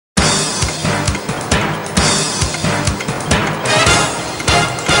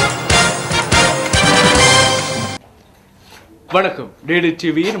வணக்கம்.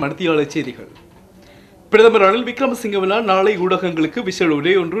 DDTVயின் மணித்தியால செய்திகள். பிரதமர் ரணில் விக்ரமசிங்கவினால் நாளை ஊடகங்களுக்கு விசேட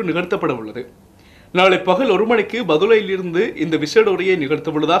உரை ஒன்று நிகழ்த்தப்பட உள்ளது. நாளை பகல் 1 மணிக்கு பதுளையிலிருந்து இந்த விசேட உரையை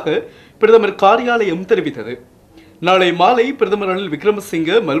நிகழ்த்தவுள்ளதாக பிரதமர் காரியாலயம் தெரிவித்தது. நாளை மாலை பிரதமர் ரணில்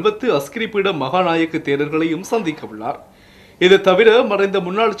விக்ரமசிங்க மல்வத்து அஸ்கிரிபீட மகாநாயக்க தேரர்களையும் சந்திக்க உள்ளார். இது தவிர மறைந்த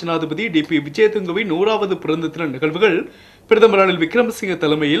முன்னாள் ஜனாதிபதி DP விஜயதுங்கவின் 100வது பிறந்த தின நிகழ்வுகள் பிரதமர் ரணில் விக்ரமசிங்க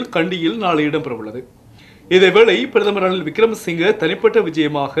தலைமையில் கண்டியில் நாளை இடம்பெறவுள்ளது. இதேவேளை பிரதமர் ரணில் விக்ரமசிங்க தனிப்பட்ட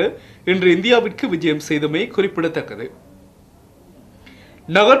விஜயமாக இன்று இந்தியாவிற்கு விஜயம் செய்தமை குறிப்பிடத்தக்கது.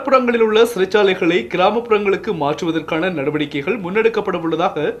 நகர்ப்புறங்களில் உள்ள சிறைச்சாலைகளை கிராமப்புறங்களுக்கு மாற்றுவதற்கான நடவடிக்கைகள் முன்னெடுக்கப்பட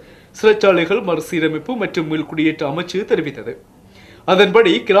உள்ளதாக சிறைச்சாலைகள் மறுசீரமைப்பு மற்றும் மீள்குடியேற்ற அமைச்சு தெரிவித்தது.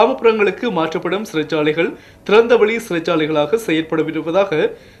 அதன்படி கிராமப்புறங்களுக்கு மாற்றப்படும் சிறைச்சாலைகள் திறந்தவெளி சிறைச்சாலைகளாக செயற்படவிருப்பதாக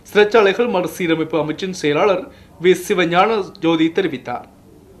சிறைச்சாலைகள் மறுசீரமைப்பு அமைச்சின் செயலாளர் வி சிவஞான ஜோதி தெரிவித்தார்.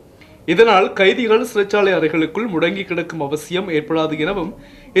 இதனால் கைதிகள் சிறைச்சாலை அறைகளுக்குள் முடங்கி கிடக்கும் அவசியம் ஏற்படாது எனவும்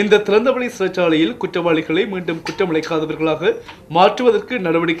இந்த திறந்தவெளி சிறைச்சாலையில் குற்றவாளிகளை மீண்டும் குற்றமிழைக்காதவர்களாக மாற்றுவதற்கு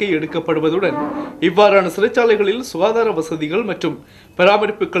நடவடிக்கை எடுக்கப்படுவதுடன் இவ்வாறான சிறைச்சாலைகளில் சுகாதார வசதிகள் மற்றும்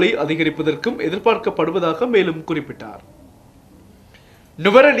பராமரிப்புகளை அதிகரிப்பதற்கும் எதிர்பார்க்கப்படுவதாக மேலும் குறிப்பிட்டார்.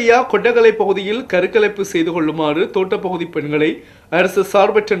 நுவரெலியா கொட்டகலை பகுதியில் கருக்கலைப்பு செய்து கொள்ளுமாறு தோட்டப்பகுதி பெண்களை அரசு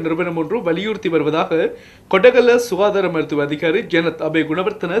சார்பற்ற நிறுவனம் ஒன்று வலியுறுத்தி வருவதாக கொட்டகல சுகாதார மருத்துவ அதிகாரி ஜனத் அபே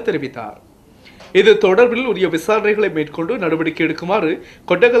குணவர்த்தன தெரிவித்தார். இது தொடர்பில் உரிய விசாரணைகளை மேற்கொண்டு நடவடிக்கை எடுக்குமாறு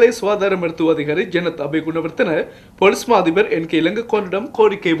கொட்டகலை சுகாதார மருத்துவ அதிகாரி ஜனத் அபே குணவர்த்தன பொலிஸ் மா அதிபர் NK இலங்கக்கோனிடம்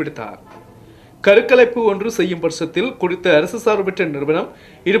கோரிக்கை விடுத்தார். கருக்கலைப்பு ஒன்று செய்யும் பட்சத்தில் குறித்த அரசு சார்பற்ற நிறுவனம்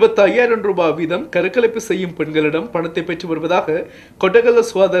 25,000 ரூபாய் வீதம் கருக்கலைப்பு செய்யும் பெண்களிடம் பணத்தை பெற்று வருவதாக கொட்டகல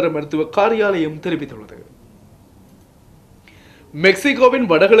சுகாதார மருத்துவ காரியாலயம் தெரிவித்துள்ளது. மெக்சிகோவின்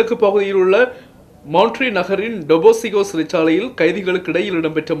வடகிழக்கு பகுதியில் உள்ள மான்ட்ரி நகரின் டொபோசிகோ சிறைச்சாலையில் கைதிகளுக்கு இடையில்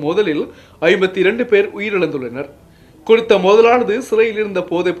இடம்பெற்ற மோதலில் 52 பேர் உயிரிழந்துள்ளனர். குறித்த மோதலானது சிறையில் இருந்த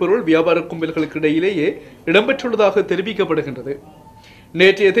போதைப்பொருள் வியாபார கும்பல்களுக்கு இடையிலேயே இடம்பெற்றுள்ளதாக தெரிவிக்கப்படுகின்றது.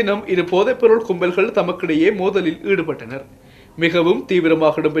 நேற்றைய தினம் இரு போதைப்பொருள் கும்பல்கள் தமக்கிடையே மோதலில் ஈடுபட்டனர். மிகவும்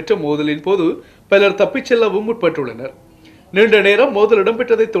தீவிரமாக இடம்பெற்ற மோதலின் போது பலர் தப்பிச் செல்லவும் முற்பட்டுள்ளனர். நீண்ட நேரம் மோதல்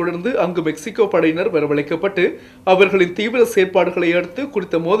இடம்பெற்றதை தொடர்ந்து அங்கு மெக்சிகோ படையினர் வரவழைக்கப்பட்டு அவர்களின் தீவிர செயற்பாடுகளை அடுத்து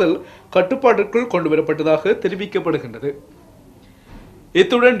குறித்த மோதல் கட்டுப்பாட்டிற்குள் கொண்டுவரப்பட்டதாக தெரிவிக்கப்படுகின்றது.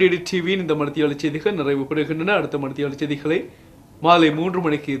 இத்துடன் DDTVயின் இந்த மணித்தியால செய்திகள் நிறைவு பெறுகின்றன. அடுத்த மணித்தியால செய்திகளை மாலை 3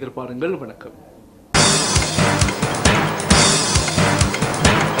 மணிக்கு எதிர்பாருங்கள். வணக்கம்.